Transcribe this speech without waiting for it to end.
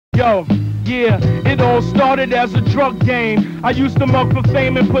Yo, yeah, it all started as a drug game. I used to mug for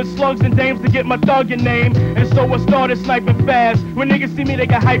fame and put slugs and dames to get my thuggin' name. And so I started sniping fast. When niggas see me, they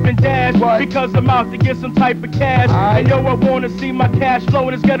get hype and dash. Because I'm out to get some type of cash. And yo, I wanna see my cash flow.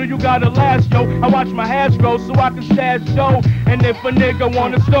 In this ghetto, you gotta last, yo. I watch my hash grow so I can stash dough. And if a nigga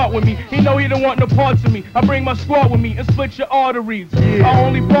wanna start with me, he know he don't want no parts of me. I bring my squad with me and split your arteries. I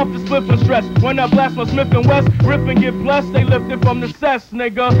only puff the split for stress. When I blast my Smith and West, rip and get blessed. They lifted from the cess,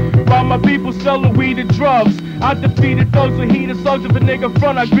 nigga. While my people sell the weed and drugs, I defeated thugs with heat and slugs. If a nigga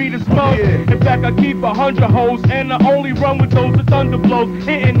front, I greet his mug. In fact, I keep 100 hoes, and I only run with those with thunder blows.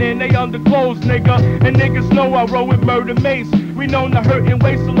 Hitting in they underclothes, nigga. And niggas know I roll with murder mace. We known to hurt and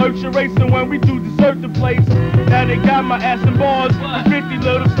waste, alert your racing when we do desert the place. Now they got my ass in bars, 50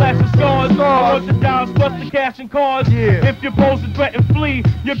 little slashing scars. I want the downs plus the cash and cars. If you're posed to threaten flee,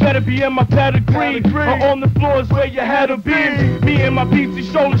 you better be in my pedigree. Or on the floors where your head will be. Me and my peeps,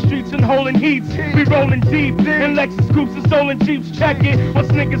 strolling streets and holding heats. We rolling deep in Lexus coupes and stolen jeeps. Check it. Once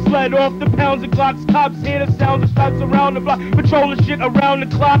niggas sled off the pounds and Glocks, cops hear the sounds of shots around the block, patrolling shit around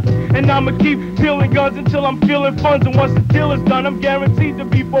the clock. And I'ma keep peeling guns until I'm feeling funds. And once the deal is done, I'm guaranteed to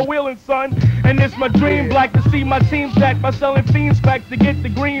be four-wheeling, son. And it's my dream black to see my team stack by selling fiends facts to get the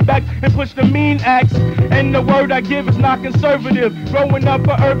greenbacks and push the mean acts. And the word I give is not conservative. Growing up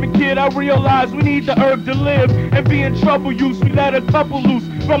an urban kid, I realized we need the herb to live. And be in trouble use, we let a couple loose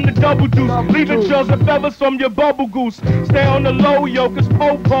from the double deuce, leaving trails of feathers from your bubble goose. Stay on the low, yo, cause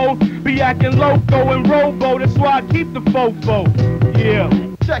Popo be acting loco and robo. That's why I keep the fofo. Yeah.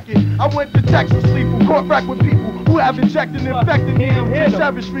 Check it. I went to Texas, lethal, caught back with people who have injected and infected needles.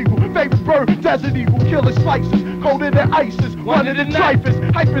 Savage regal, favorite bird, desert eagle, killer slices, colder than ISIS, one of the typhus,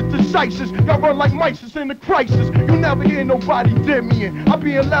 hyper decisis. Y'all run like mice in the crisis. You never hear nobody dim me in. I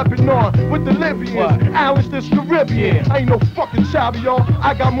be in Lebanon with the Libyans, islands this Caribbean. I ain't no fucking child, y'all.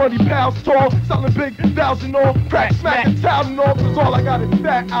 I got money pounds tall, selling big vows and all, crack smacking Tylenol, cause all I got is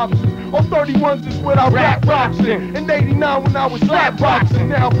fat options. All 31s is without rap boxing. In 89 when I was slap boxing,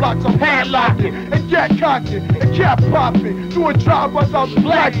 now blocks I'm padlocking and gat cocking and cap popping, doing drive-bys out the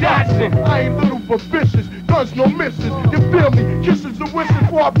black doxing. I ain't little but vicious, guns no misses. You feel me? Kisses and wishes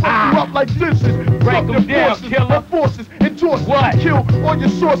before I fuck you up like dishes. Break them down, killer. Forces, endorse kill all your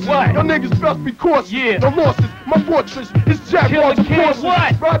sources. Your niggas best be cautious. No losses. My fortress is Jaguars and forces.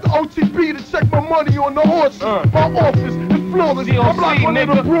 Ride the OTB to check my money on the horses. My office is flawless. I'm like one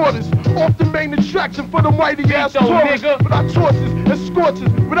of the broadest. Off the main attraction for the whitey ass tourists. Without choices and scorches,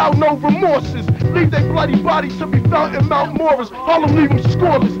 without no remorses. Leave their bloody body to be found in Mount Morris. Harlem leave them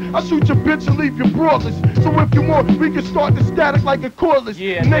scoreless. I shoot your bitch and leave you broadless. So if you want, we can start the static like a cordless.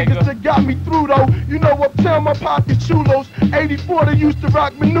 Niggas that got me through though. You know uptown my pocket chulos. 84 they used to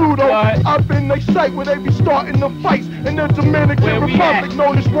rock menudo. Up in they sight where they be starting the fights. In the Dominican Republic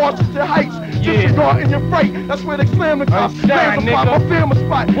known as Washington Heights. Disregarding your freight, that's where they slam the cops. Fans apply my family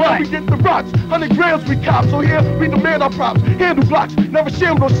spot. We get the rocks, 100 grams we cop. So here we demand our props. Handle blocks, never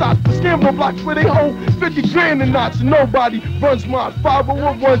sham no shots, but scam no blocks where they hold 50 grand in knots. And nobody runs mine.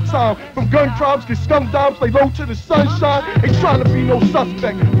 501 one time. From gun crimes, get scum dimes, lay low to the sunshine. Ain't trying to be no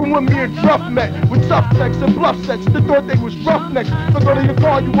suspect. From when me and Gruff met with suspects and bluff sets, they thought they was roughnecks. So go to your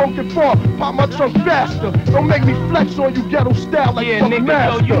car, you won't get far. Pop my trunk faster. Don't make me flex on you ghetto style like some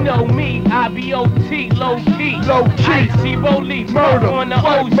master. So you know me, IBOT, low key. Low key. Icy Rollie, Murder. On the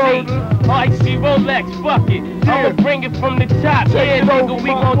OZ. Icy Rolex, fuck it. I'ma bring it from the top. Nigga, we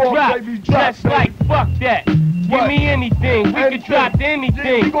gon' drop. Just like fuck that. Give me anything, we can drop to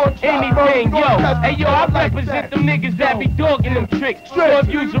anything, anything, yo. Hey yo, I represent them niggas that be dogging them tricks. So if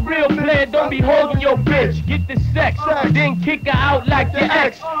you's a real player, don't be holding your bitch. Get the sex, then kick her out like your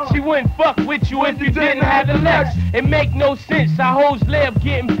ex. She wouldn't fuck with you if you didn't have the legs. It make no sense, our hoes live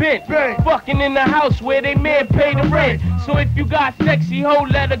getting bent. Fucking in the house where they man pay the rent. So if you got sexy hoe,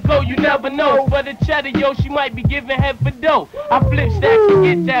 let her go, you never know. For the cheddar, yo, she might be giving head for dough. I flip stacks to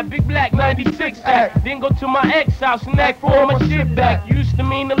get that big black 96 act. Then go to my ex-house and act for all my shit back. Used to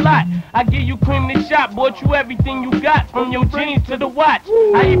mean a lot. I give you cream to shop, bought you everything you got, from your jeans to the watch.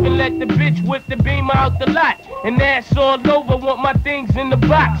 I even let the bitch whip the beamer out the lot. And that's all over, want my things in the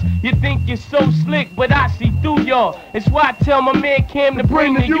box. You think you're so slick, but I see through y'all. It's why I tell my man Cam to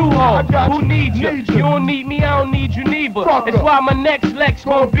bring the U-Haul. Who needs you? You don't need me, I don't need you neither. It's why my next Lex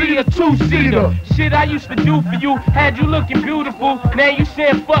gon' be a two-seater. Shit I used to do for you, had you looking beautiful. Now you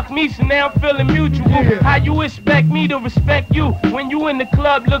saying fuck me, so now I'm feeling mutual. How you expect me to respect you when you in the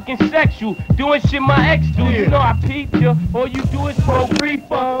club looking sexual? Doing shit my ex do, you know I peep you. All you do is pro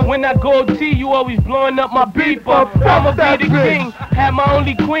creeper. When I go T, you always blowing up my beeper. I'ma be the king, Had my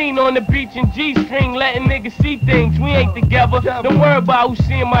only queen on the beach in G-string, letting niggas see things. We ain't together. Don't worry about who's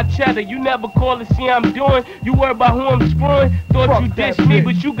seeing my cheddar. You never call to see how I'm doing. You worry about who I'm screwing. Thought you dissed me,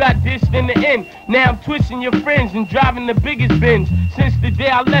 but you got dissed in the end. Now I'm twisting your friends and driving the biggest Benz. Since the day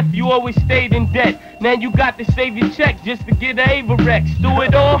I left, you always stayed in debt. Now you got to save your check just to get an Averex. Do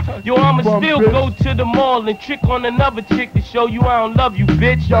it all, yo, I'ma still go to the mall and trick on another chick to show you I don't love you,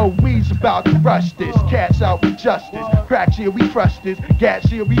 bitch. Yo, we's about to rush this. Cash out with justice. Cracks here, we crush this. Gas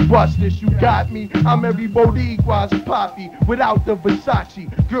here, we bust this. You got me. I'm every Boricua's poppy without the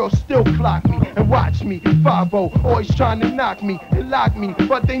Versace. Girls still clock me and watch me. 5-0, always trying to knock me and lock me.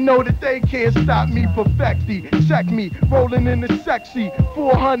 But they know that they can't stop me. Perfecty, check me. Rolling in the sexy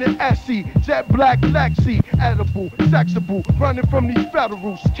 400 SE. Jet black Lexi. Edible, sexable. Running from these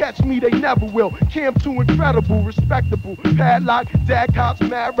federals. Catch me, they never will. Camp too incredible, respectable. Padlock, dad cops,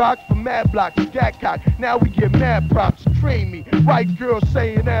 mad rocks for mad blocks. Gat cock. Now we get mad props. Train me. White girls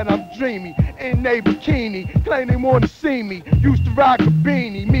saying that I'm dreamy. In they bikini. Claim they wanna see me. Used to rock a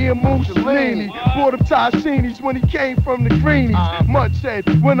beanie. Me and Mussolini. Bought him Tashinis when he came from the greenies.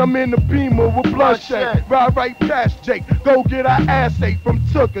 Mudhead when I'm in the Beamer with bloodshed. Ride right past Jake. Go get our ass ate from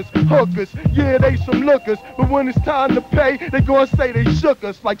tookers, hookers. Yeah, they some lookers. But when it's time to pay, they gonna say they shook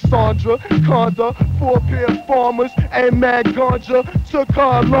us. Like Sandra, Conda, 4-pair farmers, and Mad Ganja. Took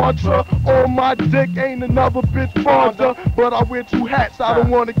her launcher. On my dick ain't another bitch Fonda. But I wear 2 hats, I don't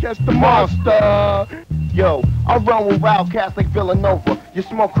wanna catch the monster. Yo, I run with wildcats like Villanova. You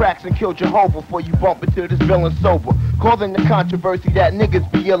smoke cracks and kill Jehovah before you bump into this villain sober. Causing the controversy that niggas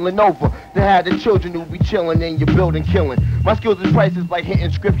be yelling over. They had the children who be chilling in your building killing. My skills is priceless like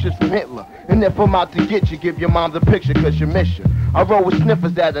hitting scriptures from Hitler. And if I'm out to get you, give your mom the picture cause you miss you. I roll with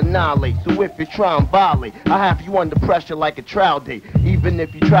sniffers that annihilate. So if you try and violate, I have you under pressure like a trial date. Even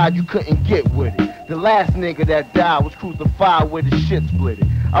if you tried, you couldn't get with it. The last nigga that died was crucified with his shit splitted.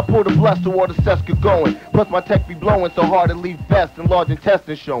 I pull the bless so all the sets get going. Plus my tech be blowing so hard to leave vest and large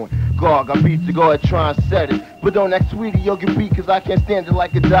intestines showing. Garg, I beat to go ahead try and set it. But don't act sweetie, you'll get beat cause I can't stand it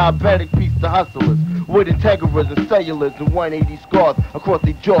like a diabetic piece to hustlers. With integras and cellulars and 180 scars across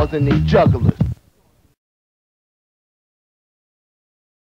their jaws and their jugglers.